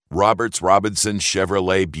Roberts Robinson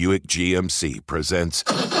Chevrolet Buick GMC presents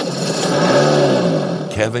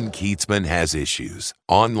Kevin Kietzman Has Issues,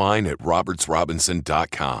 online at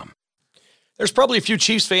robertsrobinson.com. There's probably a few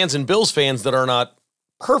Chiefs fans and Bills fans that are not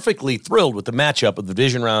perfectly thrilled with the matchup of the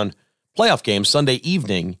division round playoff game Sunday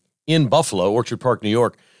evening in Buffalo, Orchard Park, New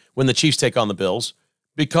York, when the Chiefs take on the Bills,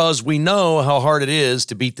 because we know how hard it is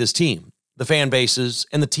to beat this team. The fan bases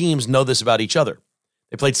and the teams know this about each other.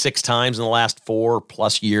 They played 6 times in the last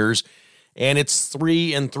 4+ years, and it's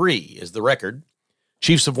 3-3 is the record.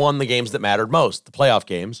 Chiefs have won the games that mattered most, the playoff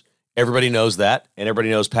games. Everybody knows that, and everybody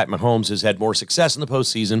knows Pat Mahomes has had more success in the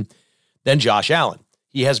postseason than Josh Allen.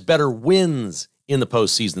 He has better wins in the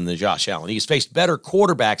postseason than Josh Allen. He's faced better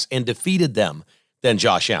quarterbacks and defeated them than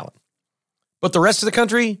Josh Allen. But the rest of the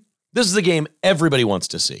country, this is a game everybody wants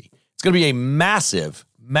to see. It's going to be a massive,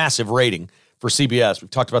 massive rating for CBS.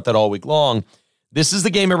 We've talked about that all week long. This is the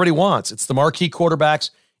game everybody wants. It's the marquee quarterbacks.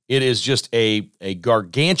 It is just a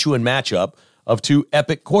gargantuan matchup of 2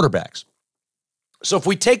 epic quarterbacks. So if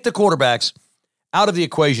we take the quarterbacks out of the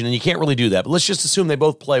equation, and you can't really do that, but let's just assume they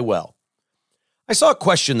both play well. I saw a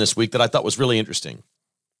question this week that I thought was really interesting.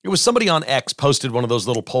 It was somebody on X posted one of those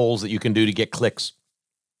little polls that you can do to get clicks.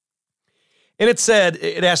 And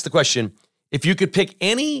it asked the question, if you could pick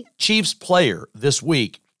any Chiefs player this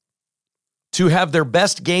week to have their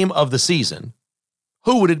best game of the season,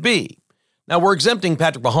 who would it be? Now, we're exempting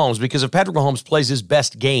Patrick Mahomes because if Patrick Mahomes plays his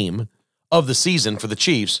best game of the season for the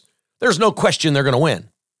Chiefs, there's no question they're going to win.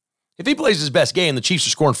 If he plays his best game, the Chiefs are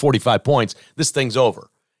scoring 45 points, this thing's over.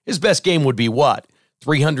 His best game would be what?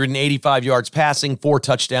 385 yards passing, 4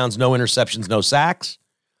 touchdowns, no interceptions, no sacks,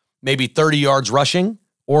 maybe 30 yards rushing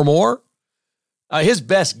or more. His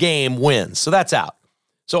best game wins, so that's out.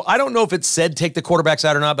 So I don't know if it said take the quarterbacks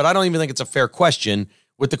out or not, but I don't even think it's a fair question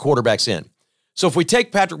with the quarterbacks in. So if we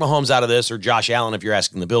take Patrick Mahomes out of this, or Josh Allen if you're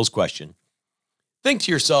asking the Bills question, think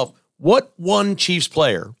to yourself, what one Chiefs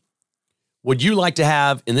player would you like to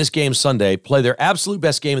have in this game Sunday play their absolute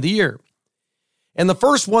best game of the year? And the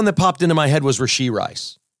first one that popped into my head was Rashee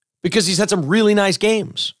Rice, because he's had some really nice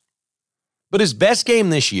games. But his best game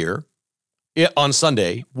this year on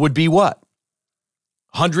Sunday would be what?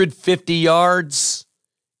 150 yards,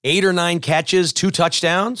 8 or 9 catches, 2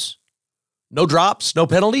 touchdowns, no drops, no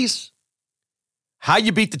penalties. How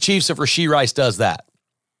you beat the Chiefs if Rashee Rice does that?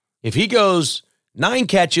 If he goes 9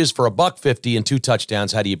 catches for $150 and 2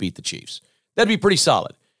 touchdowns, how do you beat the Chiefs? That'd be pretty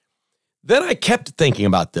solid. Then I kept thinking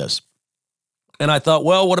about this. And I thought,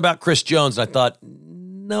 well, what about Chris Jones? And I thought,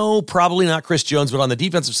 no, probably not Chris Jones, but on the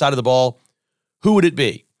defensive side of the ball, who would it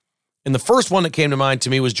be? And the first one that came to mind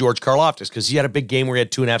to me was George Karlaftis, because he had a big game where he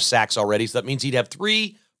had 2.5 sacks already. So that means he'd have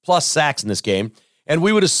 3+ sacks in this game. And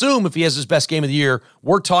we would assume if he has his best game of the year,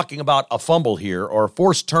 we're talking about a fumble here or a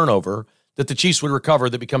forced turnover that the Chiefs would recover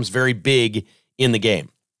that becomes very big in the game.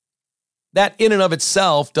 That in and of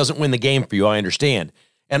itself doesn't win the game for you, I understand.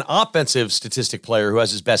 An offensive statistic player who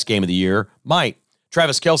has his best game of the year might.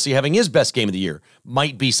 Travis Kelce having his best game of the year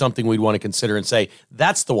might be something we'd want to consider and say,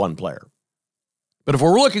 that's the one player. But if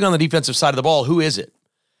we're looking on the defensive side of the ball, who is it?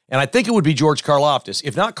 And I think it would be George Karlaftis.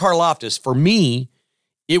 If not Karlaftis, for me,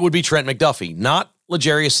 it would be Trent McDuffie, not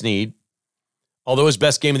L'Jarius Sneed, although his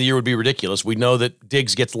best game of the year would be ridiculous. We know that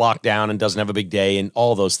Diggs gets locked down and doesn't have a big day and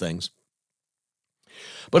all those things.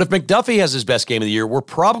 But if McDuffie has his best game of the year, we're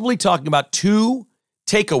probably talking about 2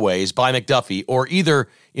 takeaways by McDuffie, or either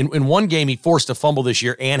in one game he forced a fumble this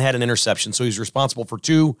year and had an interception, so he's responsible for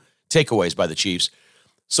 2 takeaways by the Chiefs.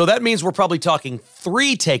 So that means we're probably talking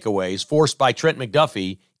 3 takeaways forced by Trent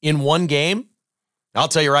McDuffie in one game. I'll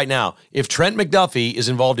tell you right now, if Trent McDuffie is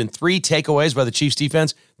involved in 3 takeaways by the Chiefs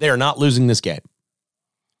defense, they are not losing this game.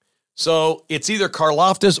 So it's either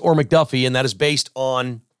Karlaftis or McDuffie, and that is based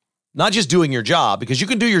on not just doing your job, because you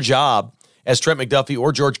can do your job as Trent McDuffie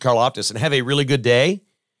or George Karlaftis and have a really good day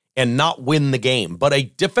and not win the game. But a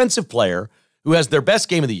defensive player who has their best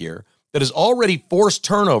game of the year that has already forced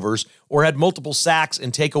turnovers or had multiple sacks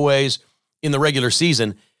and takeaways in the regular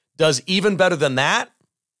season does even better than that,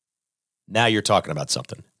 now you're talking about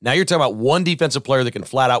something. Now you're talking about one defensive player that can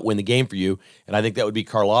flat out win the game for you, and I think that would be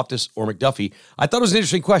Karlaftis or McDuffie. I thought it was an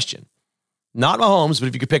interesting question. Not Mahomes, but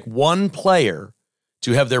if you could pick one player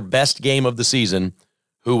to have their best game of the season,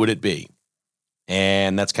 who would it be?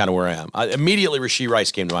 And that's kind of where I am. Immediately, Rashee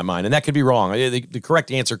Rice came to my mind, and that could be wrong. The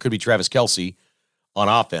correct answer could be Travis Kelce on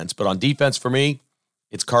offense, but on defense for me,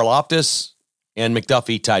 it's Karlaftis and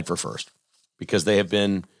McDuffie tied for first because they have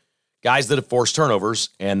been guys that have forced turnovers,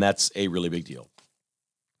 and that's a really big deal.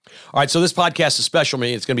 All right, so this podcast is special to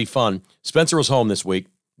me. It's going to be fun. Spencer was home this week,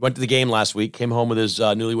 went to the game last week, came home with his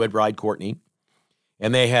newlywed bride, Courtney,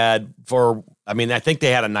 and they had, for I mean, I think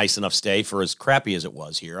they had a nice enough stay for as crappy as it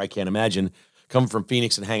was here. I can't imagine coming from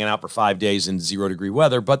Phoenix and hanging out for 5 days in 0-degree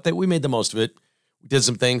weather, but we made the most of it. We did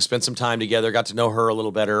some things, spent some time together, got to know her a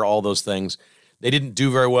little better, all those things. They didn't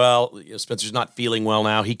do very well. Spencer's not feeling well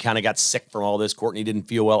now. He kind of got sick from all this. Courtney didn't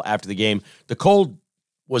feel well after the game. The cold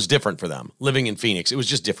was different for them, living in Phoenix. It was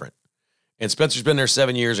just different. And Spencer's been there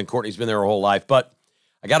 7 years, and Courtney's been there her whole life. But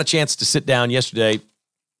I got a chance to sit down yesterday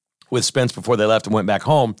with Spence before they left and went back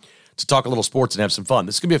home to talk a little sports and have some fun.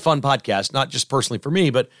 This is going to be a fun podcast, not just personally for me,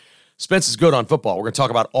 but Spence is good on football. We're going to talk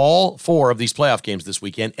about all 4 of these playoff games this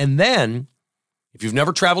weekend. And then, if you've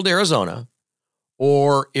never traveled to Arizona,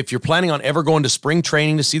 or if you're planning on ever going to spring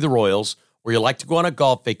training to see the Royals, or you like to go on a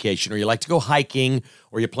golf vacation, or you like to go hiking,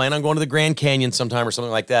 or you plan on going to the Grand Canyon sometime or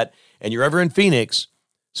something like that, and you're ever in Phoenix,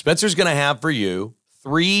 Spencer's going to have for you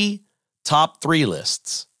 3 top 3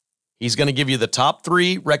 lists. He's going to give you the top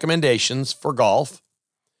 3 recommendations for golf,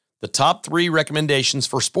 the top 3 recommendations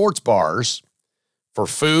for sports bars, for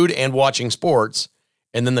food and watching sports,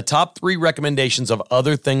 and then the top 3 recommendations of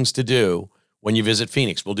other things to do when you visit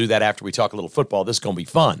Phoenix. We'll do that after we talk a little football. This is going to be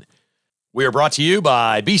fun. We are brought to you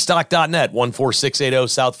by bstock.net, 14680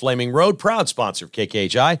 South Flaming Road, proud sponsor of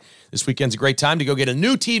KKHI. This weekend's a great time to go get a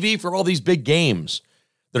new TV for all these big games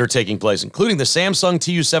that are taking place, including the Samsung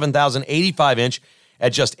TU7000 85-inch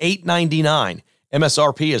at just $899.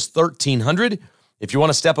 MSRP is $1,300. If you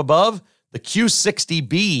want to step above, the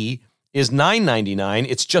Q60B is $999.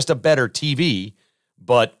 It's just a better TV,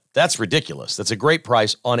 but that's ridiculous. That's a great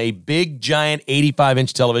price on a big, giant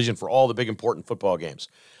 85-inch television for all the big, important football games.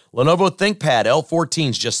 Lenovo ThinkPad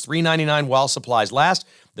L14s, just $399 while supplies last.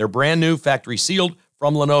 They're brand new, factory sealed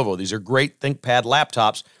from Lenovo. These are great ThinkPad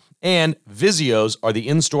laptops. And Vizios are the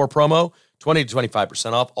in-store promo, 20 to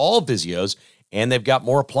 25% off all Vizios. And they've got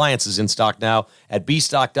more appliances in stock now at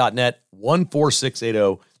bstock.net,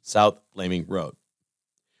 14680 South Flaming Road.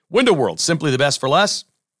 Window World, simply the best for less,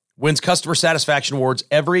 wins customer satisfaction awards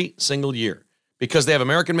every single year because they have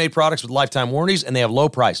American-made products with lifetime warranties and they have low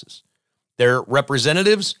prices. Their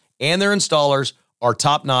representatives and their installers are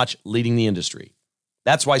top-notch, leading the industry.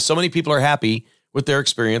 That's why so many people are happy with their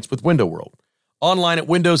experience with Window World. Online at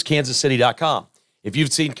windowskansascity.com. If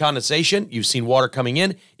you've seen condensation, you've seen water coming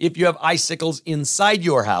in, if you have icicles inside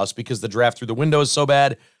your house because the draft through the window is so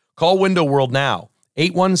bad, call Window World now,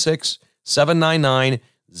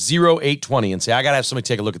 816-799-0820, and say, I got to have somebody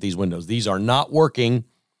take a look at these windows. These are not working,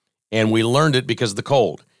 and we learned it because of the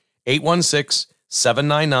cold.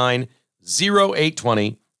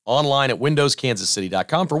 816-799-0820, online at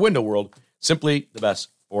windowskansascity.com. For Window World, simply the best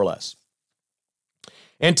for less.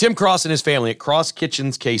 And Tim Cross and his family at Cross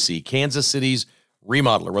Kitchens KC, Kansas City's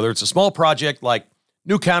remodeler. Whether it's a small project like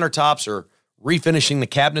new countertops or refinishing the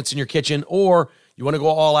cabinets in your kitchen, or you want to go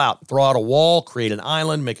all out, throw out a wall, create an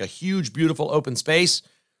island, make a huge, beautiful open space,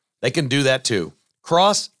 they can do that too.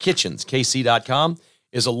 CrossKitchensKC.com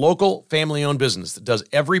is a local family-owned business that does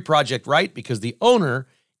every project right because the owner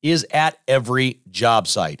is at every job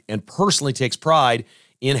site and personally takes pride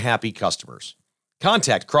in happy customers.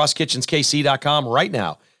 Contact CrossKitchensKC.com right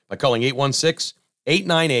now by calling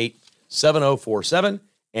 816-898-7047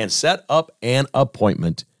 and set up an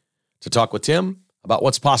appointment to talk with Tim about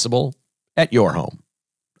what's possible at your home.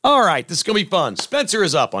 All right, this is going to be fun. Spencer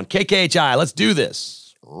is up on KKHI. Let's do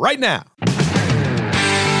this right now.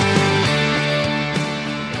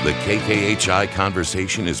 The KKHI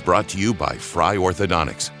conversation is brought to you by Fry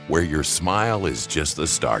Orthodontics, where your smile is just the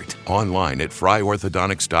start. Online at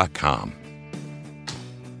fryorthodontics.com.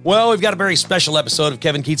 Well, we've got a very special episode of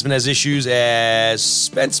Kevin Kietzman Has Issues as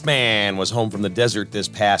Spence Man was home from the desert this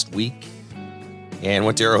past week and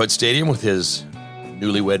went to Arrowhead Stadium with his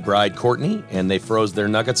newlywed bride, Courtney, and they froze their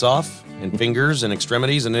nuggets off and fingers and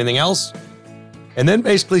extremities and anything else. And then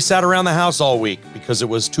basically sat around the house all week because it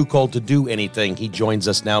was too cold to do anything. He joins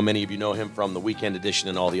us now. Many of you know him from the Weekend Edition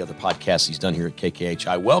and all the other podcasts he's done here at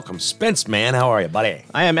KKHI. Welcome, Spence Man. How are you, buddy?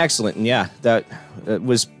 I am excellent. And yeah, that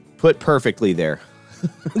was put perfectly there.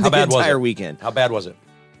 How bad was it? The entire weekend. How bad was it?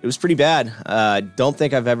 It was pretty bad. Don't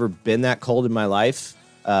think I've ever been that cold in my life.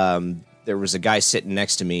 There was a guy sitting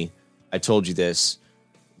next to me. I told you this.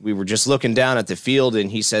 We were just looking down at the field,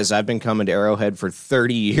 and he says, I've been coming to Arrowhead for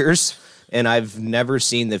 30 years, and I've never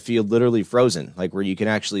seen the field literally frozen, like where you can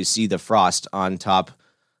actually see the frost on top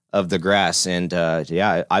of the grass. And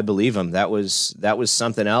yeah, I believe him. That was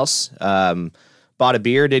something else. Bought a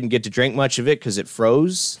beer, didn't get to drink much of it because it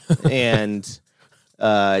froze. And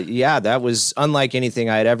yeah, that was unlike anything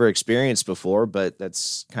I had ever experienced before, but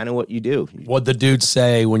that's kind of what you do. What'd the dude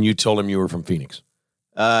say when you told him you were from Phoenix?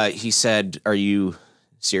 He said, are you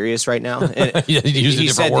serious right now? And he used a he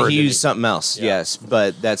different said word. that he didn't used something else, yes.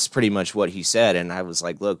 But that's pretty much what he said. And I was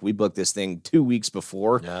like, look, we booked this thing 2 weeks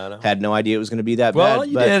before. Yeah, I know. Had no idea it was going to be that Well, bad.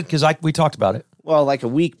 you did, because we talked about it. Well, like a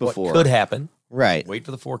week What before. could happen. Right. Wait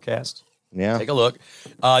for the forecast. Yeah. Take a look.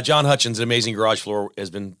 John Hutchins, an amazing garage floor, has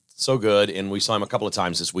been so good, and we saw him a couple of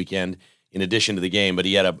times this weekend in addition to the game, but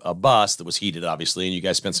he had a bus that was heated, obviously, and you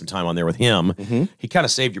guys spent some time on there with him. Mm-hmm. He kind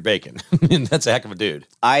of saved your bacon. And that's a heck of a dude.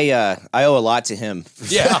 I owe a lot to him for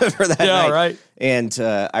that night. Right. And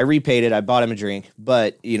I repaid it. I bought him a drink,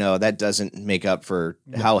 but that doesn't make up for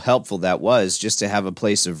how helpful that was just to have a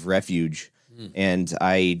place of refuge. And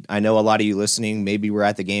I know a lot of you listening maybe were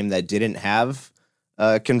at the game that didn't have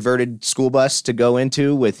a converted school bus to go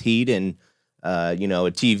into with heat and a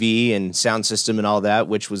TV and sound system and all that,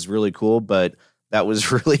 which was really cool, but that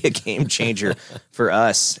was really a game changer for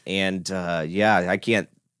us. And I can't.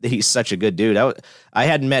 He's such a good dude. I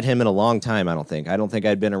hadn't met him in a long time. I don't think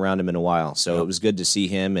I'd been around him in a while. So It was good to see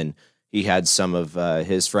him, and he had some of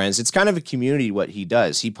his friends. It's kind of a community what he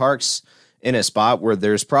does. He parks in a spot where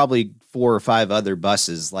there's probably 4 or 5 other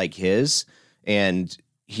buses like his, and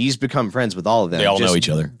he's become friends with all of them. They all know each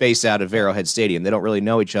other. Based out of Arrowhead Stadium. They don't really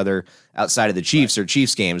know each other outside of the Chiefs or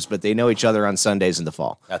Chiefs games, but they know each other on Sundays in the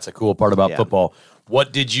fall. That's a cool part about football.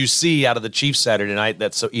 What did you see out of the Chiefs Saturday night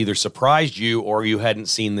that either surprised you or you hadn't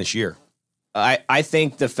seen this year? I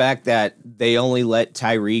think the fact that they only let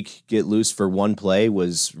Tyreek get loose for one play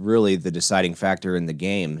was really the deciding factor in the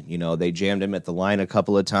game. They jammed him at the line a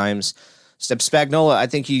couple of times. Spagnuolo, I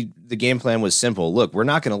think the game plan was simple. Look, we're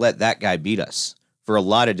not going to let that guy beat us for a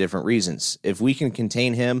lot of different reasons. If we can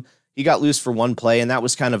contain him, he got loose for one play, and that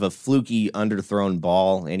was kind of a fluky, underthrown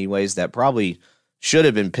ball anyways that probably should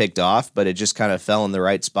have been picked off, but it just kind of fell in the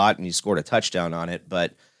right spot, and he scored a touchdown on it.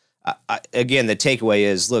 But again, the takeaway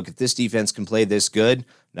is, look, if this defense can play this good,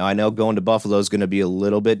 now I know going to Buffalo is going to be a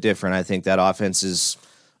little bit different. I think that offense is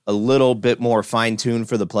a little bit more fine-tuned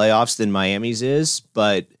for the playoffs than Miami's is,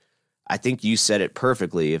 but I think you said it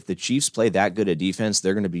perfectly. If the Chiefs play that good a defense,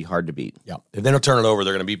 they're going to be hard to beat. Yeah. If they don't turn it over,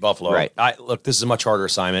 they're going to beat Buffalo. Right. Look, this is a much harder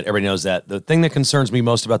assignment. Everybody knows that. The thing that concerns me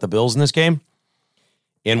most about the Bills in this game,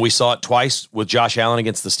 and we saw it twice with Josh Allen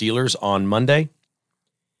against the Steelers on Monday,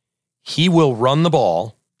 he will run the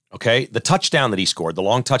ball, okay? The touchdown that he scored, the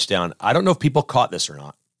long touchdown, I don't know if people caught this or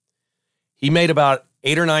not. He made about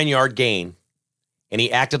 8 or 9 yard gain, and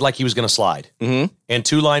he acted like he was going to slide. Mm-hmm. And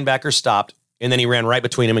 2 linebackers stopped, and then he ran right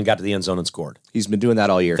between him and got to the end zone and scored. He's been doing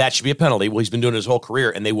that all year. That should be a penalty. Well, he's been doing it his whole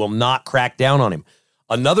career, and they will not crack down on him.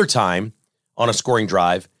 Another time on a scoring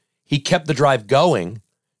drive, he kept the drive going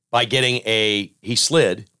by he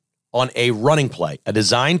slid on a running play, a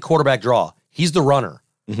designed quarterback draw. He's the runner.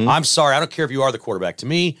 Mm-hmm. I'm sorry, I don't care if you are the quarterback. To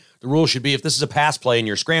me, the rule should be if this is a pass play and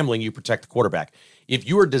you're scrambling, you protect the quarterback. If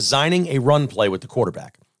you are designing a run play with the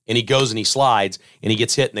quarterback, and he goes and he slides, and he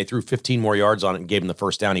gets hit, and they threw 15 more yards on it and gave him the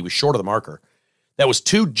first down, he was short of the marker. That was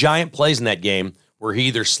 2 giant plays in that game where he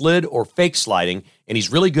either slid or fake sliding, and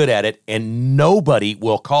he's really good at it, and nobody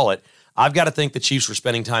will call it. I've got to think the Chiefs were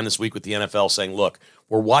spending time this week with the NFL saying, look,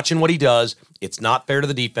 we're watching what he does. It's not fair to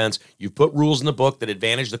the defense. You've put rules in the book that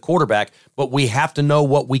advantage the quarterback, but we have to know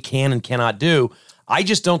what we can and cannot do. I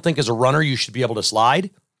just don't think as a runner you should be able to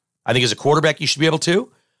slide. I think as a quarterback you should be able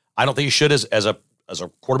to. I don't think you should as a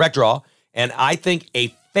quarterback draw. And I think a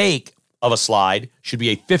fake of a slide should be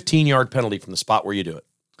a 15-yard penalty from the spot where you do it.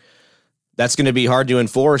 That's going to be hard to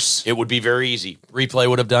enforce. It would be very easy. Replay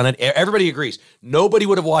would have done it. Everybody agrees. Nobody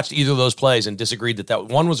would have watched either of those plays and disagreed that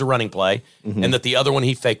one was a running play and that the other one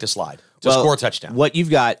he faked a slide to score a touchdown. What you've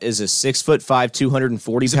got is a 6'5",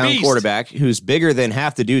 240-pound quarterback who's bigger than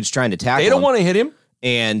half the dudes trying to tackle him. They don't want to hit him.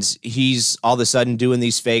 And he's all of a sudden doing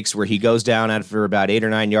these fakes where he goes down after about 8 or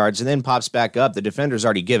 9 yards and then pops back up. The defender's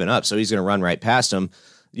already given up, so he's going to run right past him.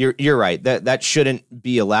 You're right. That shouldn't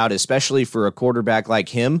be allowed, especially for a quarterback like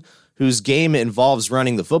him, whose game involves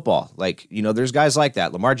running the football. Like, there's guys like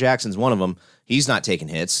that. Lamar Jackson's one of them. He's not taking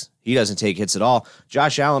hits. He doesn't take hits at all.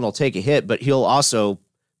 Josh Allen will take a hit, but he'll also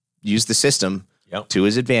use the system to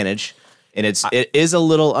his advantage. And it is a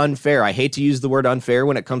little unfair. I hate to use the word unfair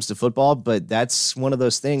when it comes to football, but that's one of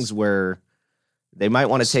those things where they might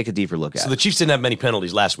want to take a deeper look at it. So the Chiefs didn't have many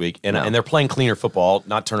penalties last week, and they're playing cleaner football,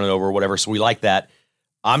 not turning it over or whatever, so we like that.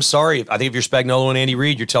 I'm sorry. I think if you're Spagnuolo and Andy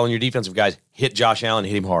Reid, you're telling your defensive guys, hit Josh Allen,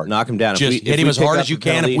 hit him hard. Knock him down. Just hit him as hard as you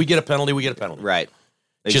can. If we get a penalty, we get a penalty. Right.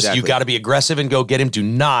 Exactly. Just you got to be aggressive and go get him. Do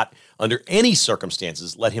not, under any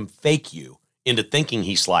circumstances, let him fake you into thinking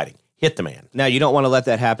he's sliding. Hit the man. Now, you don't want to let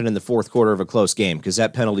that happen in the fourth quarter of a close game because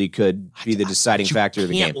that penalty could be the deciding factor of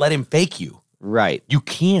the game. You can't let him fake you. Right. You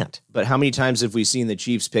can't. But how many times have we seen the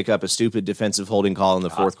Chiefs pick up a stupid defensive holding call in the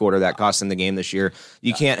fourth quarter that cost them the game this year?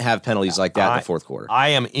 You can't have penalties like that in the fourth quarter. I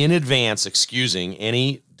am in advance excusing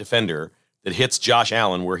any defender that hits Josh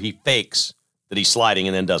Allen where he fakes that he's sliding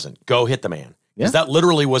and then doesn't. Go hit the man. Because that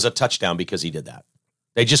literally was a touchdown because he did that.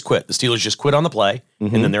 They just quit. The Steelers just quit on the play,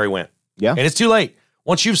 and then there he went. Yeah. And it's too late.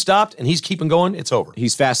 Once you've stopped and he's keeping going, it's over.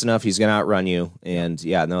 He's fast enough. He's going to outrun you. And,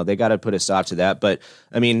 they got to put a stop to that. But,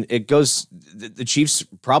 I mean, it goes – the Chiefs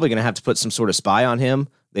probably going to have to put some sort of spy on him.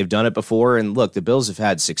 They've done it before. And, look, the Bills have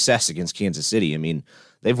had success against Kansas City. I mean,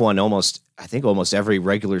 they've won almost every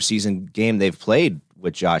regular season game they've played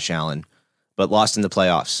with Josh Allen, but lost in the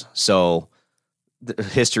playoffs. So –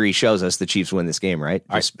 history shows us the Chiefs win this game, right?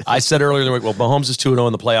 I said earlier in the week, well, Mahomes is 2-0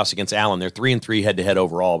 in the playoffs against Allen. They're 3-3 head-to-head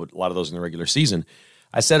overall, but a lot of those in the regular season.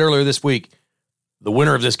 I said earlier this week, the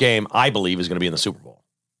winner of this game, I believe, is going to be in the Super Bowl.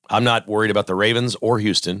 I'm not worried about the Ravens or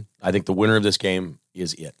Houston. I think the winner of this game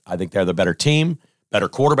is it. I think they're the better team, better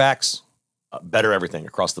quarterbacks, better everything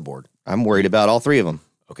across the board. I'm worried about all three of them.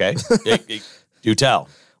 Okay? Do tell.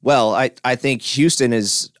 Well, I think Houston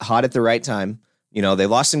is hot at the right time. You know, they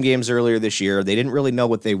lost some games earlier this year. They didn't really know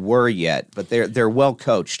what they were yet, but they're well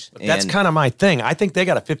coached. But that's kind of my thing. I think they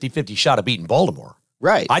got a 50-50 shot of beating Baltimore.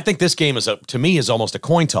 Right. I think this game to me is almost a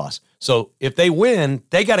coin toss. So if they win,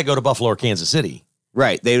 they got to go to Buffalo or Kansas City.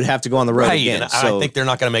 Right. They would have to go on the road again. And I think they're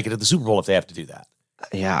not going to make it to the Super Bowl if they have to do that.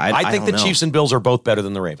 Yeah, I think the Chiefs and Bills are both better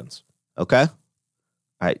than the Ravens. Okay.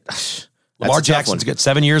 Lamar Jackson's got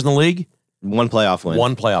 7 years in the league. One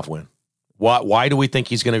playoff win. Why do we think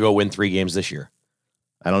he's going to go win 3 games this year?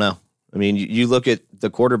 I don't know. I mean, you look at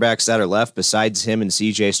the quarterbacks that are left besides him and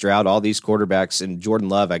C.J. Stroud, all these quarterbacks, and Jordan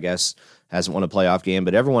Love, I guess, hasn't won a playoff game,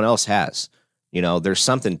 but everyone else has. You know, there's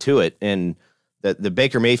something to it. And the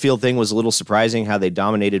Baker Mayfield thing was a little surprising how they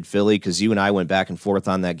dominated Philly because you and I went back and forth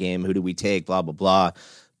on that game. Who do we take? Blah, blah, blah.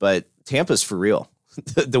 But Tampa's for real.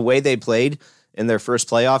 The way they played in their first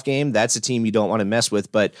playoff game, that's a team you don't want to mess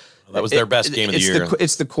with. But that was their best game of the year.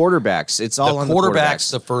 It's the quarterbacks. It's all on the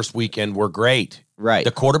quarterbacks. The first weekend were great. Right.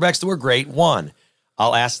 The quarterbacks that were great won.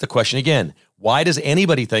 I'll ask the question again. Why does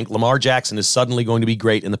anybody think Lamar Jackson is suddenly going to be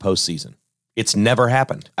great in the postseason? It's never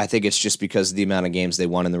happened. I think it's just because of the amount of games they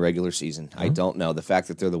won in the regular season. I don't know. The fact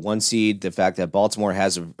that they're the 1 seed, the fact that Baltimore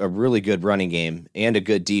has a really good running game and a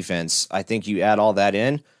good defense, I think you add all that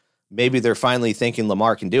in, maybe they're finally thinking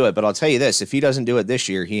Lamar can do it. But I'll tell you this, if he doesn't do it this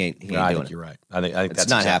year, he ain't doing it. I think you're right. I think that's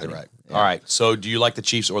not exactly happening. Right. Yeah. All right. So do you like the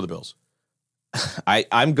Chiefs or the Bills?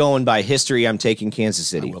 I'm going by history. I'm taking Kansas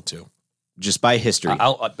City. I will too. Just by history.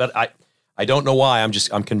 But I don't know why.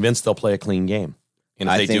 I'm convinced they'll play a clean game. And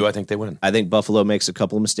if they do, I think they win. I think Buffalo makes a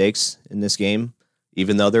couple of mistakes in this game,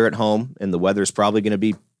 even though they're at home and the weather's probably going to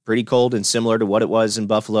be pretty cold and similar to what it was in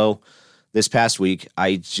Buffalo this past week.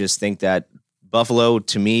 I just think that Buffalo,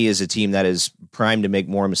 to me, is a team that is primed to make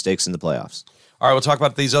more mistakes in the playoffs. All right, we'll talk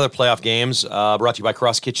about these other playoff games. Brought to you by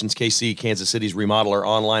Cross Kitchens KC, Kansas City's remodeler,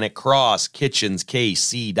 online at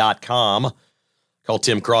crosskitchenskc.com. Call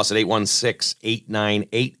Tim Cross at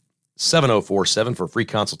 816-898-7047 for a free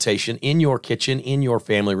consultation in your kitchen, in your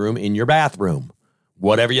family room, in your bathroom.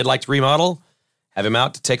 Whatever you'd like to remodel, have him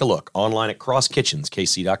out to take a look. Online at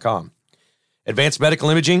crosskitchenskc.com. Advanced Medical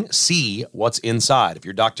Imaging, see what's inside. If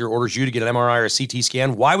your doctor orders you to get an MRI or a CT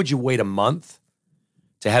scan, why would you wait a month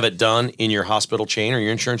to have it done in your hospital chain or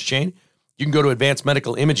your insurance chain? You can go to Advanced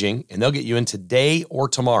Medical Imaging, and they'll get you in today or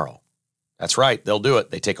tomorrow. That's right. They'll do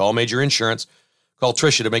it. They take all major insurance. Call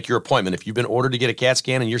Tricia to make your appointment. If you've been ordered to get a CAT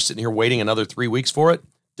scan and you're sitting here waiting another 3 weeks for it,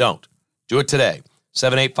 don't. Do it today.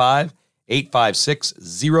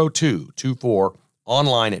 785-856-0224.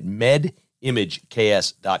 Online at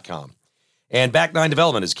medimageks.com. And Back Nine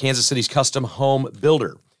Development is Kansas City's custom home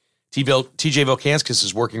builder. TJ Volkanskis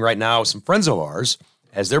is working right now with some friends of ours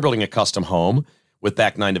as they're building a custom home with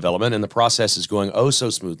Back Nine Development, and the process is going oh so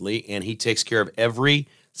smoothly, and he takes care of every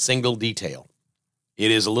single detail.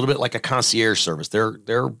 It is a little bit like a concierge service. Their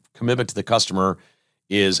commitment to the customer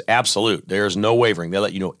is absolute. There's no wavering. They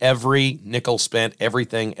let you know every nickel spent,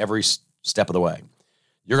 everything, every step of the way.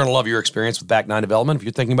 You're going to love your experience with Back Nine Development. If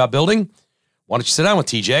you're thinking about building, why don't you sit down with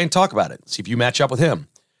TJ and talk about it? See if you match up with him.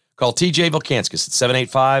 Call TJ Volkanskis at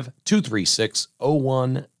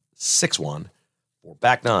 785-236-0161 or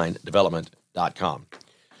back9development.com.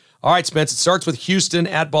 All right, Spence, it starts with Houston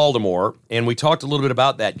at Baltimore, and we talked a little bit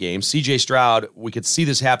about that game. C.J. Stroud, we could see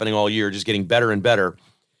this happening all year, just getting better and better.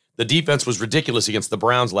 The defense was ridiculous against the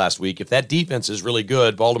Browns last week. If that defense is really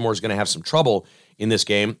good, Baltimore's going to have some trouble in this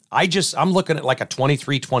game. I'm looking at like a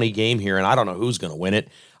 23-20 game here, and I don't know who's going to win it.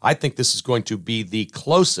 I think this is going to be the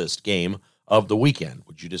closest game of the weekend.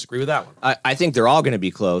 Would you disagree with that one? I think they're all going to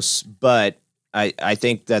be close, but I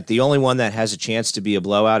think that the only one that has a chance to be a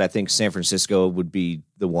blowout, I think San Francisco would be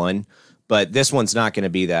the one. But this one's not going to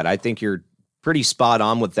be that. I think you're pretty spot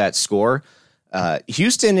on with that score.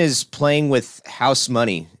 Houston is playing with house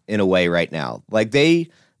money in a way right now. Like they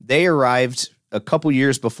arrived a couple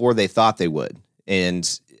years before they thought they would.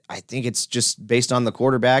 And I think it's just based on the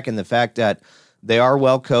quarterback and the fact that they are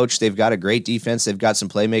well coached. They've got a great defense. They've got some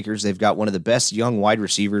playmakers. They've got one of the best young wide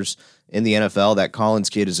receivers in the NFL. That Collins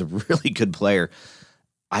kid is a really good player.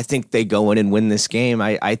 I think they go in and win this game.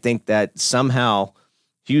 I think that somehow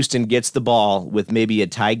Houston gets the ball with maybe a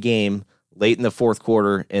tie game late in the fourth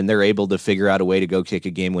quarter, and they're able to figure out a way to go kick a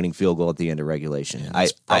game-winning field goal at the end of regulation. Yeah,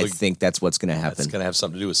 I think that's what's going to happen. It's going to have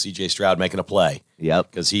something to do with C.J. Stroud making a play. Yep.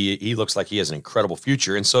 Because he looks like he has an incredible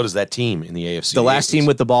future, and so does that team in the AFC. The last team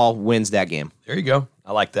with the ball wins that game. There you go.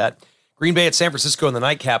 I like that. Green Bay at San Francisco in the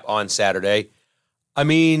nightcap on Saturday. I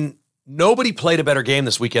mean, nobody played a better game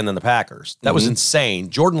this weekend than the Packers. That was insane.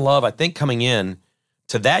 Jordan Love, I think, coming in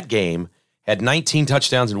to that game, had 19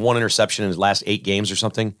 touchdowns and 1 interception in his last 8 games or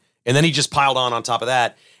something. And then he just piled on top of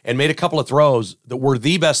that and made a couple of throws that were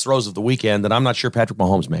the best throws of the weekend that I'm not sure Patrick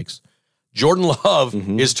Mahomes makes. Jordan Love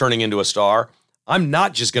is turning into a star. I'm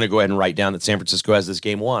not just going to go ahead and write down that San Francisco has this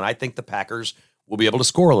game won. I think the Packers will be able to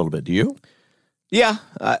score a little bit. Do you? Yeah,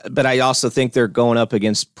 but I also think they're going up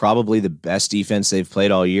against probably the best defense they've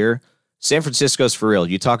played all year. San Francisco's for real.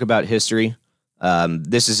 You talk about history.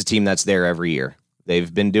 This is a team that's there every year.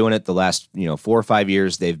 They've been doing it the last 4 or 5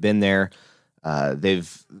 years. They've been there.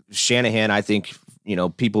 Shanahan, I think,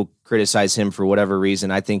 people criticize him for whatever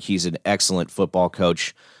reason. I think he's an excellent football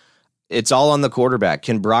coach. It's all on the quarterback.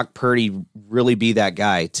 Can Brock Purdy really be that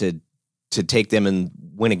guy to take them and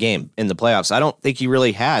win a game in the playoffs? I don't think he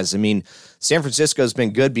really has. I mean, San Francisco's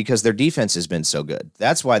been good because their defense has been so good.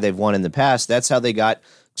 That's why they've won in the past. That's how they got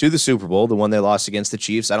to the Super Bowl, the one they lost against the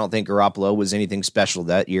Chiefs. I don't think Garoppolo was anything special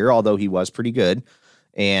that year, although he was pretty good.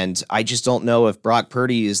 And I just don't know if Brock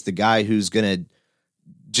Purdy is the guy who's going to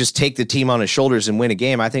just take the team on his shoulders and win a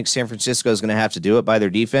game. I think San Francisco is going to have to do it by their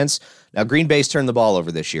defense. Now, Green Bay's turned the ball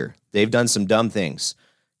over this year. They've done some dumb things.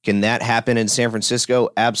 Can that happen in San Francisco?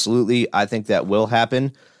 Absolutely. I think that will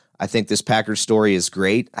happen. I think this Packers story is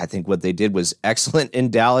great. I think what they did was excellent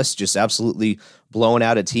in Dallas, just absolutely blowing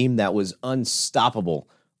out a team that was unstoppable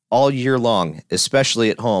all year long, especially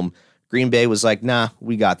at home. Green Bay was like, nah,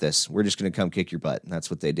 we got this. We're just going to come kick your butt. And that's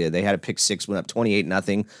what they did. They had a pick six, went up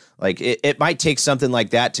 28-0. Like, it might take something like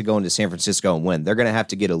that to go into San Francisco and win. They're going to have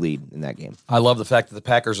to get a lead in that game. I love the fact that the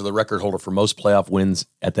Packers are the record holder for most playoff wins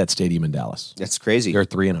at that stadium in Dallas. That's crazy. They're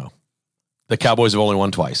 3-0. The Cowboys have only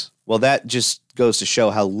won twice. Well, that just goes to show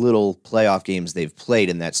how little playoff games they've played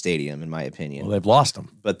in that stadium, in my opinion. Well, they've lost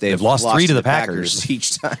them. But they've lost 3 to the Packers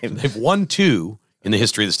each time. They've won 2 in the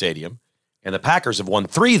history of the stadium, and the Packers have won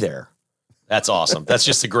 3 there. That's awesome. That's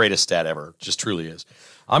just the greatest stat ever. Just truly is.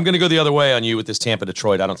 I'm going to go the other way on you with this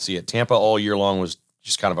Tampa-Detroit. I don't see it. Tampa all year long was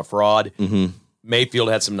just kind of a fraud. Mayfield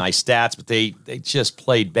had some nice stats, but they just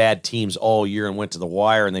played bad teams all year and went to the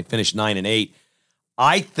wire, and they finished 9-8.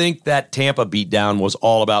 I think that Tampa beatdown was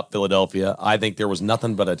all about Philadelphia. I think there was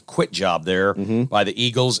nothing but a quit job there by the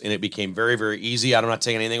Eagles, and it became very, very easy. I'm not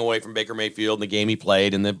taking anything away from Baker Mayfield and the game he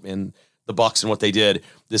played and the Bucs and what they did.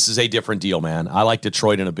 This is a different deal, man. I like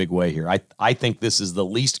Detroit in a big way here. I think this is the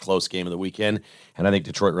least close game of the weekend, and I think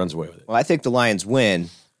Detroit runs away with it. Well, I think the Lions win,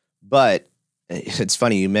 but it's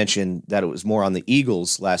funny you mentioned that it was more on the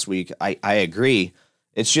Eagles last week. I agree.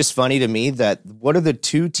 It's just funny to me that what are the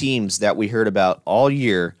 2 teams that we heard about all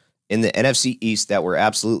year in the NFC East that were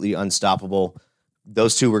absolutely unstoppable?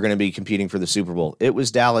 Those 2 were going to be competing for the Super Bowl. It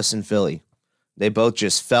was Dallas and Philly. They both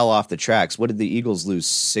just fell off the tracks. What did the Eagles lose?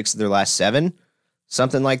 6 of their last 7?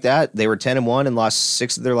 Something like that. They were 10-1 and lost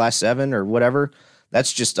 6 of their last 7 or whatever.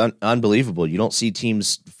 That's just unbelievable. You don't see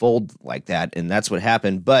teams fold like that, and that's what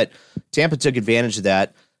happened. But Tampa took advantage of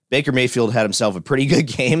that. Baker Mayfield had himself a pretty good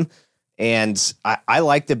game, and I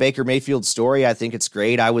like the Baker Mayfield story. I think it's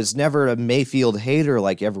great. I was never a Mayfield hater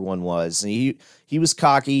like everyone was. He was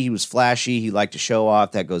cocky. He was flashy. He liked to show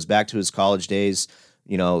off. That goes back to his college days.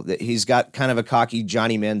 He's got kind of a cocky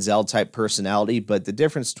Johnny Manziel type personality, but the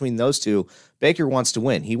difference between those 2, Baker wants to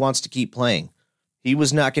win. He wants to keep playing. He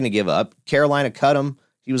was not going to give up. Carolina cut him.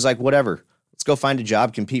 He was like, whatever, let's go find a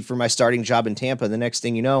job, compete for my starting job in Tampa. The next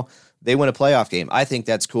thing you know, they win a playoff game. I think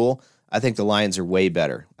that's cool. I think the Lions are way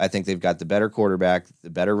better. I think they've got the better quarterback, the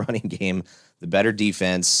better running game, the better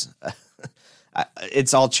defense.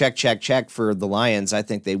 It's all check for the Lions. I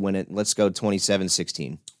think they win it. Let's go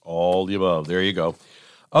 27-16. All the above. There you go.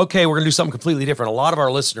 Okay, we're going to do something completely different. A lot of our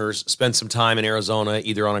listeners spend some time in Arizona,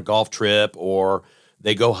 either on a golf trip or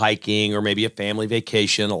they go hiking or maybe a family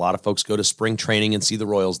vacation. A lot of folks go to spring training and see the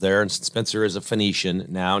Royals there. And Spencer is a Phoenician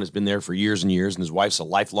now and has been there for years and years, and his wife's a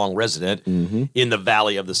lifelong resident in the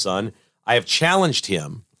Valley of the Sun. I have challenged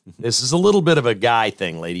him. This is a little bit of a guy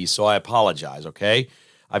thing, ladies, so I apologize, okay?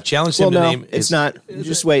 I've challenged him to name... It's not.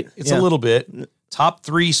 Just wait. It's a little bit. Top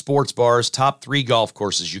 3 sports bars, top 3 golf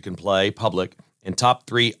courses you can play, public, and top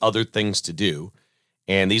 3 other things to do.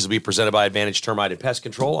 And these will be presented by Advantage Termite and Pest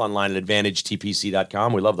Control, online at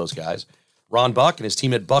AdvantageTPC.com. We love those guys. Ron Buck and his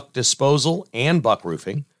team at Buck Disposal and Buck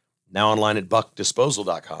Roofing, now online at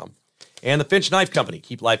BuckDisposal.com. And the Finch Knife Company.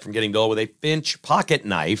 Keep life from getting dull with a Finch pocket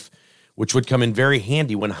knife, which would come in very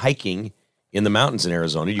handy when hiking in the mountains in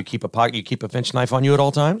Arizona. You keep a Finch knife on you at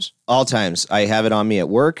all times? All times. I have it on me at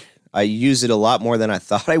work. I use it a lot more than I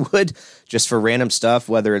thought I would, just for random stuff,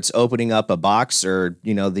 whether it's opening up a box or,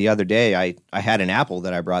 the other day I had an apple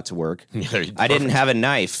that I brought to work. I didn't have a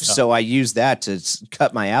knife, so I used that to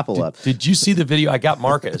cut my apple up. Did you see the video? I got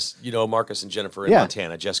Marcus, Marcus and Jennifer in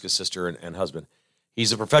Montana, Jessica's sister and husband.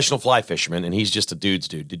 He's a professional fly fisherman, and he's just a dude's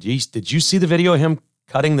dude. Did you see the video of him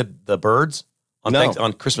cutting the birds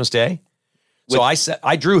on Christmas Day? So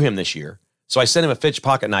I drew him this year. So I sent him a Finch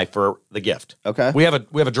pocket knife for the gift. Okay. We have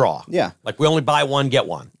a draw. Yeah. Like we only buy one, get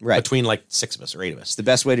one. Right. Between like 6 of us or 8 of us. It's the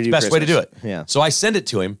best way to do Best way to do it. Yeah. So I send it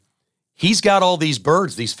to him. He's got all these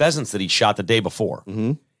birds, these pheasants that he shot the day before.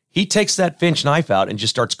 Mm-hmm. He takes that Finch knife out and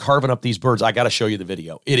just starts carving up these birds. I got to show you the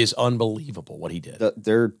video. It is unbelievable what he did.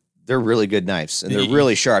 They're really good knives, and they're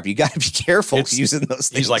really sharp. You got to be careful using those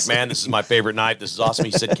things. He's like, man, this is my favorite knife. This is awesome.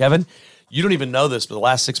 He said, Kevin, you don't even know this, but the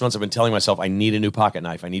last 6 months I've been telling myself I need a new pocket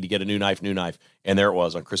knife. I need to get a new knife. And there it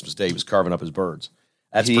was on Christmas Day. He was carving up his birds.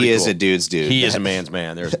 That's pretty cool. He is a dude's dude. He is a man's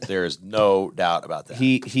man. There is no doubt about that.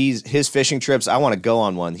 He's his fishing trips. I want to go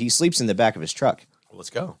on one. He sleeps in the back of his truck. Well, let's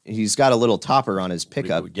go. He's got a little topper on his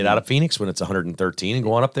pickup. We get out of Phoenix when it's 113 and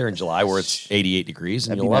go on up there in July where it's 88 degrees.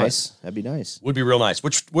 And That'd be nice. That'd be nice. Would be real nice.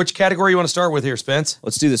 Which category you want to start with here, Spence?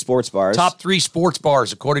 Let's do the sports bars. Top 3 sports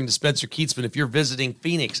bars, according to Spencer Kietzman. If you're visiting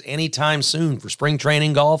Phoenix anytime soon for spring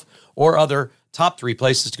training, golf, or other, top 3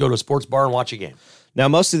 places to go to a sports bar and watch a game. Now,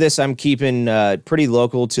 most of this I'm keeping pretty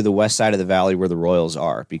local to the west side of the valley where the Royals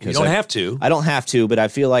are. Because you don't have to. I don't have to, but I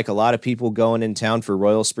feel like a lot of people going in town for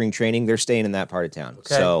Royal spring training, they're staying in that part of town.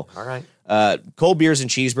 Okay. So, all right. Cold beers and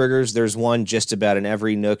cheeseburgers, there's one just about in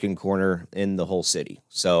every nook and corner in the whole city.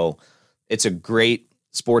 So it's a great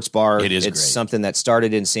sports bar. It's great. Something that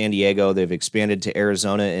started in San Diego. They've expanded to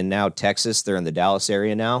Arizona and now Texas. They're in the Dallas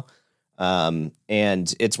area now.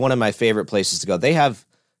 And it's one of my favorite places to go. They have,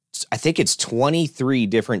 I think it's 23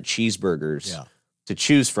 different cheeseburgers to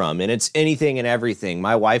choose from, and it's anything and everything.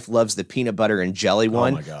 My wife loves the peanut butter and jelly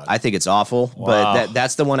one. Oh my God. I think it's awful, but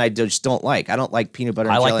that's the one I just don't like. I don't like peanut butter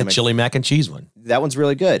and jelly. I like the chili mac and cheese one. That one's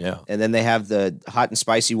really good. Yeah. And then they have the hot and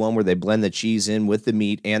spicy one where they blend the cheese in with the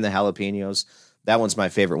meat and the jalapenos. That one's my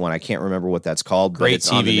favorite one. I can't remember what that's called. Great but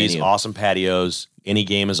it's on the TVs, menu. awesome patios. Any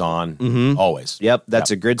game is on, always. Yep,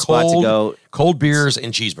 that's a good spot to go. Cold beers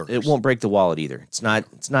and cheeseburgers. It won't break the wallet either. It's not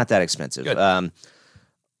that expensive. Good.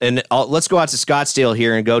 Let's go out to Scottsdale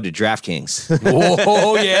here and go to DraftKings.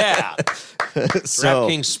 Oh, yeah.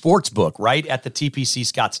 DraftKings Sportsbook, right at the TPC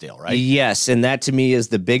Scottsdale, right? Yes, and that to me is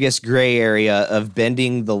the biggest gray area of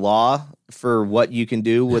bending the law for what you can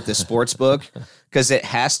do with the sportsbook, because it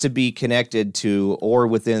has to be connected to or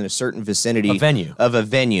within a certain vicinity of a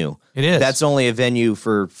venue. It is. That's only a venue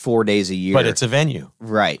for 4 days a year. But it's a venue.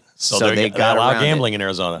 Right. So they got allow gambling in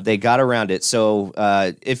Arizona. They got around it. So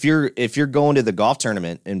if you're going to the golf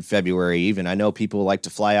tournament in February, even, I know people like to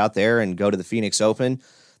fly out there and go to the Phoenix Open.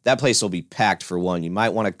 That place will be packed for one. You might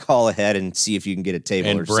want to call ahead and see if you can get a table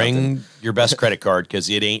and or something. And bring your best credit card because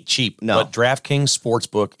it ain't cheap. No. But DraftKings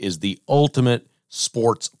Sportsbook is the ultimate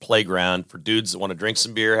sports playground for dudes that want to drink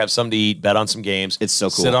some beer, have something to eat, bet on some games. It's so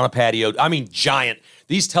cool. Sit on a patio. I mean, giant.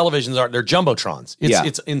 These televisions they're jumbotrons.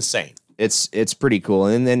 It's insane. It's pretty cool.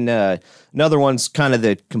 And then another one's kind of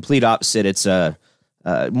the complete opposite. It's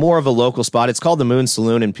more of a local spot. It's called the Moon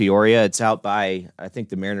Saloon in Peoria. It's out by, I think,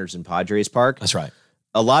 the Mariners and Padres Park. That's right.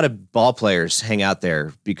 A lot of ball players hang out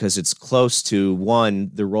there because it's close to,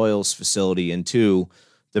 one, the Royals facility, and two,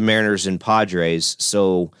 the Mariners and Padres.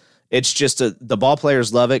 So it's just the ball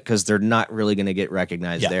players love it because they're not really going to get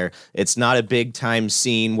recognized there. It's not a big time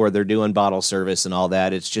scene where they're doing bottle service and all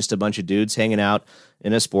that. It's just a bunch of dudes hanging out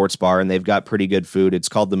in a sports bar, and they've got pretty good food. It's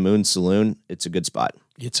called the Moon Saloon. It's a good spot.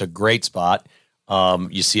 It's a great spot.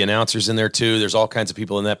 You see announcers in there too. There's all kinds of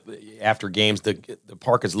people in that after games. The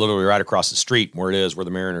park is literally right across the street where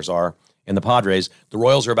the Mariners are and the Padres. The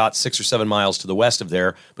Royals are about 6 or 7 miles to the west of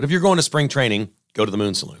there. But if you're going to spring training, go to the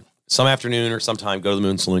Moon Saloon. some afternoon or sometime, go to the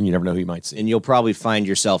Moon Saloon. You never know who you might see. And you'll probably find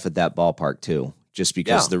yourself at that ballpark too, just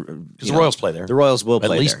because the Royals play there. The Royals will play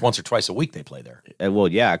there. At least once or twice a week they play there. Well,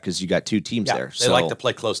 yeah, because you got two teams there. They like to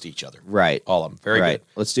play close to each other. Right. All of them. Very good.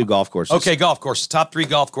 Let's do golf courses. Okay, golf courses. Top 3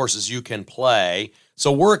 golf courses you can play.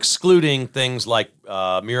 So we're excluding things like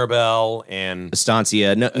Mirabelle and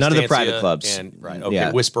Estancia. None of the private clubs.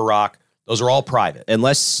 Whisper Rock. Those are all private.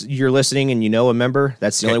 Unless you're listening and you know a member,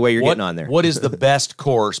 that's the only way you're getting on there. What is the best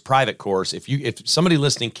course, private course? If somebody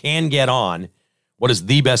listening can get on, what is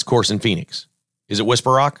the best course in Phoenix? Is it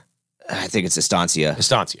Whisper Rock? I think it's Estancia.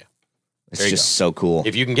 Estancia. It's just so cool.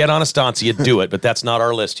 If you can get on Estancia, do it, but that's not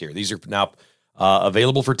our list here. These are now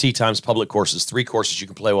available for tee times, public courses, 3 courses you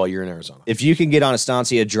can play while you're in Arizona. If you can get on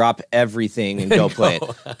Estancia, drop everything and go play it,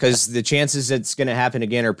 because the chances it's going to happen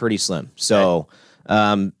again are pretty slim. So,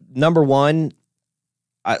 number 1,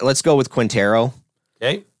 let's go with Quintero.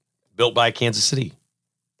 Okay. Built by Kansas City.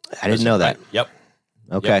 I didn't know that. Right. Yep.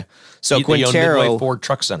 Okay. Yep. So Quintero. Midway Midway Ford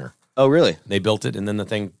Truck Center. Oh, really? They built it, and then the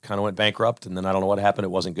thing kind of went bankrupt, and then I don't know what happened.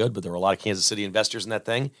 It wasn't good, but there were a lot of Kansas City investors in that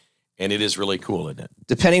thing, and it is really cool, isn't it?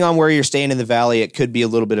 Depending on where you're staying in the valley, it could be a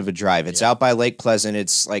little bit of a drive. It's out by Lake Pleasant.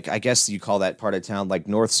 It's like, I guess you call that part of town like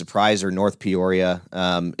North Surprise or North Peoria.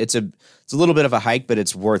 It's a little bit of a hike, but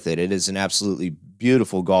it's worth it. It is an absolutely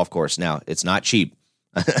beautiful golf course. Now, it's not cheap.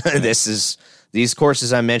 These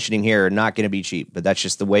courses I'm mentioning here are not going to be cheap, but that's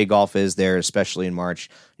just the way golf is there, especially in March.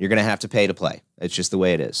 You're going to have to pay to play. It's just the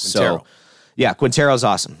way it is. Quintero. So, yeah, Quintero's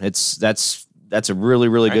awesome. That's a really,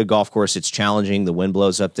 really good golf course. It's challenging. The wind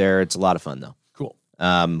blows up there. It's a lot of fun, though. Cool.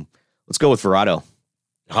 Let's go with Verado.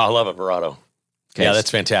 Oh, I love it, Verado. Okay. Yeah, that's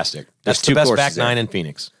fantastic. That's the 2 best back courses 9 in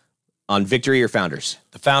Phoenix. On Victory or Founders?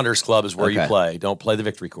 The Founders Club is where you Okay. play. Don't play the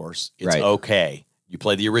Victory course. It's Right. okay. You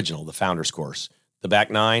play the original, the Founders course. The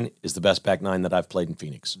back 9 is the best back 9 that I've played in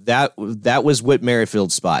Phoenix. That was Whit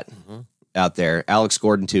Merrifield's spot out there. Alex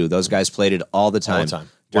Gordon, too. Those guys played it all the time.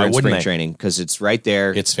 During spring training, because it's right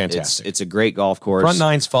there. It's fantastic. It's a great golf course. Front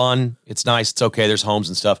 9's fun. It's nice. It's okay. There's homes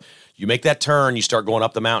and stuff. You make that turn, you start going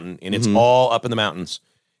up the mountain, and it's all up in the mountains.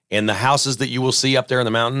 And the houses that you will see up there in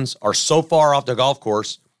the mountains are so far off the golf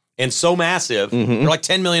course and so massive. They're like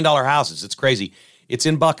 $10 million houses. It's crazy. It's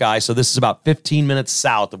in Buckeye, so this is about 15 minutes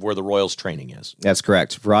south of where the Royals training is. That's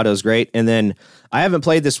correct. Verado's great. And then I haven't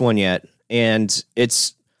played this one yet, and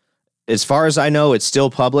it's, as far as I know, it's still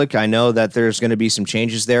public. I know that there's going to be some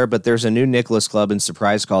changes there, but there's a new Nicholas Club in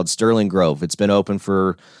Surprise called Sterling Grove. It's been open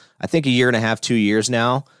for, I think, 1.5 years, 2 years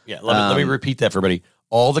now. Yeah, let me repeat that for everybody.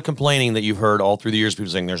 All the complaining that you've heard all through the years,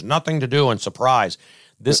 people saying there's nothing to do in Surprise.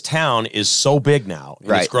 This town is so big now,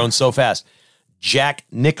 and it's grown so fast. Jack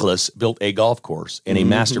Nicklaus built a golf course in a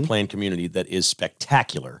master plan community that is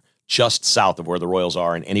spectacular, just south of where the Royals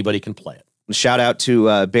are, and anybody can play it. Shout out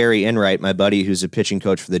to Barry Enright, my buddy who's a pitching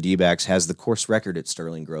coach for the D-backs, has the course record at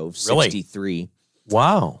Sterling Grove, 63.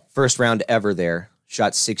 Wow. First round ever there,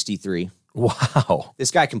 shot 63. Wow. This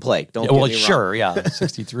guy can play. Don't get me wrong. Sure, yeah,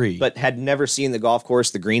 63. But had never seen the golf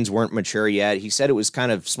course. The greens weren't mature yet. He said it was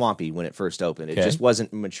kind of swampy when it first opened. It just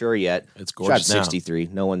wasn't mature yet. It's gorgeous. Shot 63.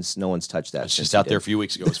 No one's touched that. It's just out there a few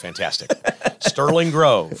weeks ago. It was fantastic. Sterling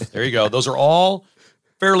Grove. There you go. Those are all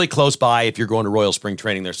fairly close by. If you're going to Royal Spring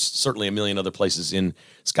Training, there's certainly a million other places in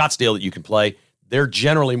Scottsdale that you can play. They're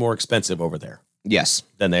generally more expensive over there. Yes.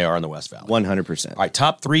 Than they are in the West Valley. 100%. All right,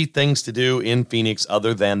 top 3 things to do in Phoenix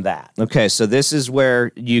other than that. Okay, so this is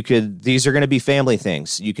where these are going to be family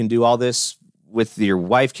things. You can do all this with your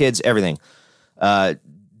wife, kids, everything.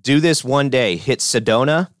 Do this one day. Hit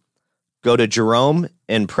Sedona, go to Jerome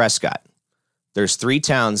and Prescott. There's 3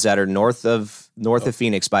 towns that are north of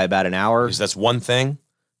Phoenix by about an hour. Because that's one thing?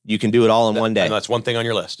 You can do it all in one day. That's one thing on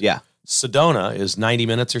your list. Yeah. Sedona is 90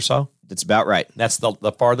 minutes or so? That's about right. That's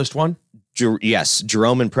the farthest one? Yes,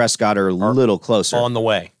 Jerome and Prescott are a little closer. On the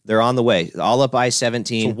way. They're on the way. All up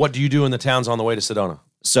I-17. So what do you do in the towns on the way to Sedona?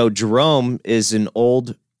 So Jerome is an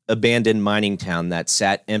old abandoned mining town that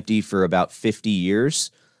sat empty for about 50 years,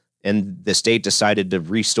 and the state decided to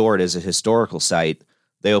restore it as a historical site.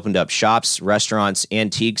 They opened up shops, restaurants,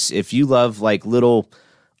 antiques. If you love like little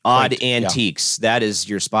odd antiques, that is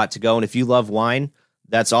your spot to go. And if you love wine,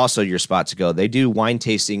 that's also your spot to go. They do wine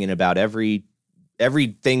tasting in about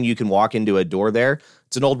everything you can walk into a door there.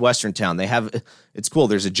 It's an old Western town. It's cool.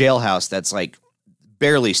 There's a jailhouse that's like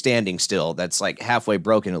barely standing still. That's like halfway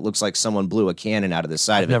broken. It looks like someone blew a cannon out of the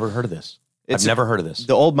side of it. I've never heard of this. I've never heard of this.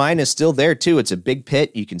 The old mine is still there too. It's a big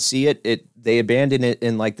pit. You can see it. They abandoned it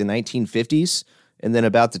in like the 1950s. And then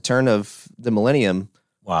about the turn of the millennium,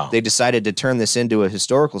 they decided to turn this into a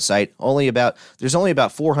historical site. There's only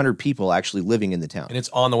about 400 people actually living in the town. And it's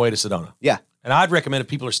on the way to Sedona. Yeah. And I'd recommend if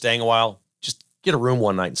people are staying a while, just get a room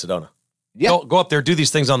one night in Sedona. Yeah. Go up there, do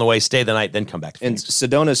these things on the way, stay the night, then come back to And Phoenix.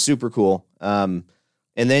 Sedona's super cool. And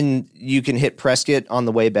then you can hit Prescott on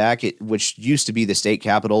the way back, which used to be the state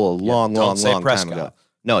capital a long time ago.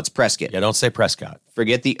 No, it's Prescott. Yeah, don't say Prescott.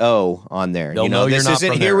 Forget the O on there. They'll know this you're not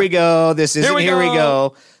isn't from here there. we go. This isn't we here we go.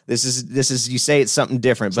 go. This is you say it's something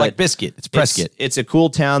different. It's but like Biscuit. It's Prescott. It's a cool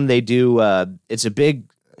town. They do it's a big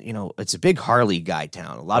Harley guy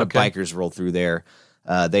town. A lot of bikers roll through there.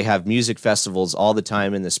 They have music festivals all the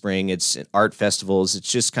time in the spring. It's art festivals.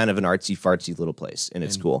 It's just kind of an artsy fartsy little place, and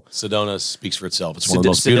it's cool. Sedona speaks for itself. It's one of the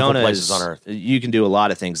most beautiful places on earth. You can do a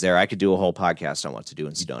lot of things there. I could do a whole podcast on what to do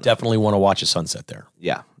in Sedona. Definitely want to watch a sunset there.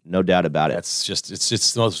 Yeah, no doubt about it.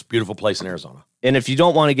 It's the most beautiful place in Arizona. And if you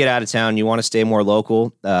don't want to get out of town, you want to stay more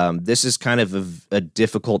local, this is kind of a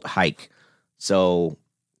difficult hike. So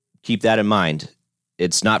keep that in mind.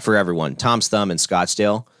 It's not for everyone. Tom's Thumb in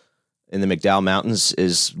Scottsdale in the McDowell Mountains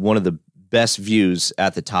is one of the best views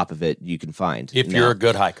at the top of it you can find. If you're a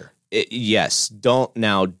good hiker. Yes. Don't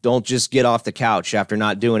just get off the couch after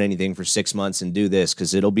not doing anything for 6 months and do this,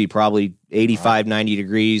 because it'll be probably 85, 90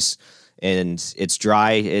 degrees and it's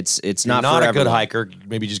dry. It's not for a everyone. good hiker.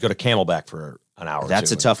 Maybe just go to Camelback for an hour.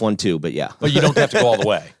 That's or a two. tough one too, but yeah. But you don't have to go all the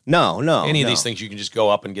way. No. Any of these things, you can just go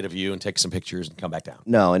up and get a view and take some pictures and come back down.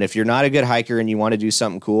 No, and if you're not a good hiker and you want to do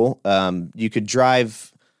something cool, you could drive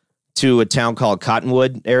to a town called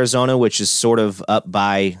Cottonwood, Arizona, which is sort of up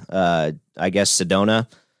by, I guess, Sedona.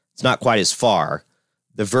 It's not quite as far.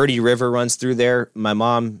 The Verde River runs through there. My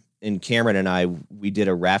mom and Cameron and I, we did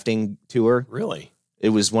a rafting tour. Really? It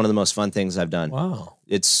was one of the most fun things I've done. Wow.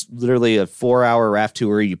 It's literally a 4-hour raft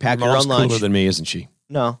tour. You pack your own lunch. Cooler than me, isn't she?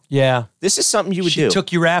 No. Yeah. This is something you would She do.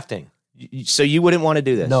 took you rafting. So you wouldn't want to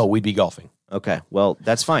do this? No, we'd be golfing. Okay, well,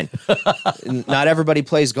 that's fine. Not everybody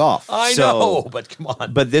plays golf. I know, but come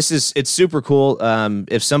on. But it's super cool.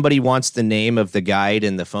 If somebody wants the name of the guide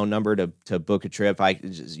and the phone number to book a trip, I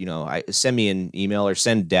send me an email or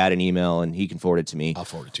send Dad an email and he can forward it to me. I'll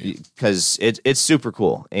forward it to you. Because it's super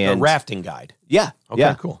cool. And a rafting guide. Yeah. Okay,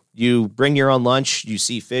 yeah. cool. You bring your own lunch, you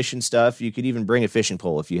see fish and stuff. You could even bring a fishing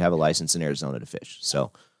pole if you have a license in Arizona to fish.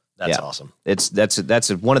 So That's awesome. That's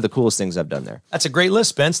one of the coolest things I've done there. That's a great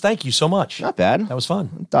list, Spence. Thank you so much. Not bad. That was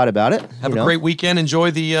fun. Thought about it. Have a great weekend.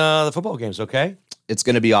 Enjoy the football games, okay? It's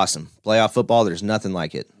going to be awesome. Playoff football, there's nothing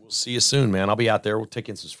like it. We'll see you soon, man. I'll be out there. We'll take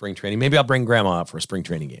in some spring training. Maybe I'll bring Grandma out for a spring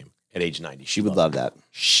training game at age 90. She would love that.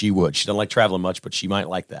 She would. She doesn't like traveling much, but she might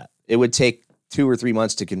like that. It would take 2 or 3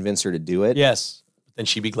 months to convince her to do it. Yes. But then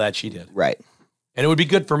she'd be glad she did. Right. And it would be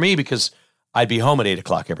good for me because I'd be home at 8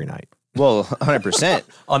 o'clock every night. Well, 100%.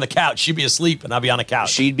 On the couch. She'd be asleep and I'd be on the couch.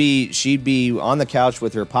 She'd be on the couch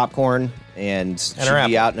with her popcorn and she'd her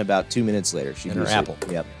be apple. out in about 2 minutes later. She'd And be her asleep.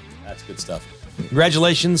 apple. Yep. That's good stuff.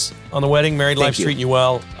 Congratulations on the wedding. Married Thank life's you. treating you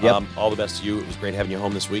well. Yep. All the best to you. It was great having you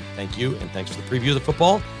home this week. Thank you. And thanks for the preview of the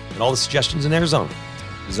football and all the suggestions in Arizona.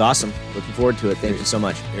 It was awesome. Looking forward to it. Thank you so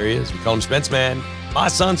much. There he is. We call him Spence Man. My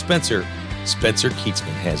son, Spencer. Spencer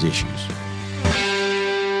Kietzman has issues.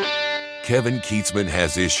 Kevin Kietzman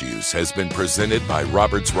Has Issues has been presented by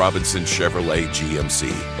Roberts Robinson Chevrolet GMC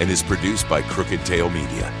and is produced by Crooked Tail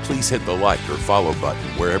Media. Please hit the like or follow button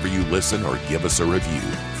wherever you listen or give us a review.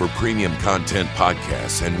 For premium content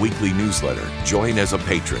podcasts and weekly newsletter, join as a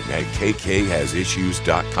patron at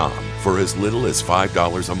kkhasissues.com for as little as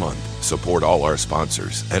 $5 a month. Support all our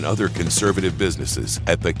sponsors and other conservative businesses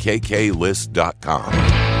at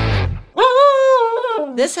thekklist.com.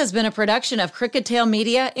 This has been a production of Crooked Tail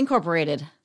Media, Incorporated.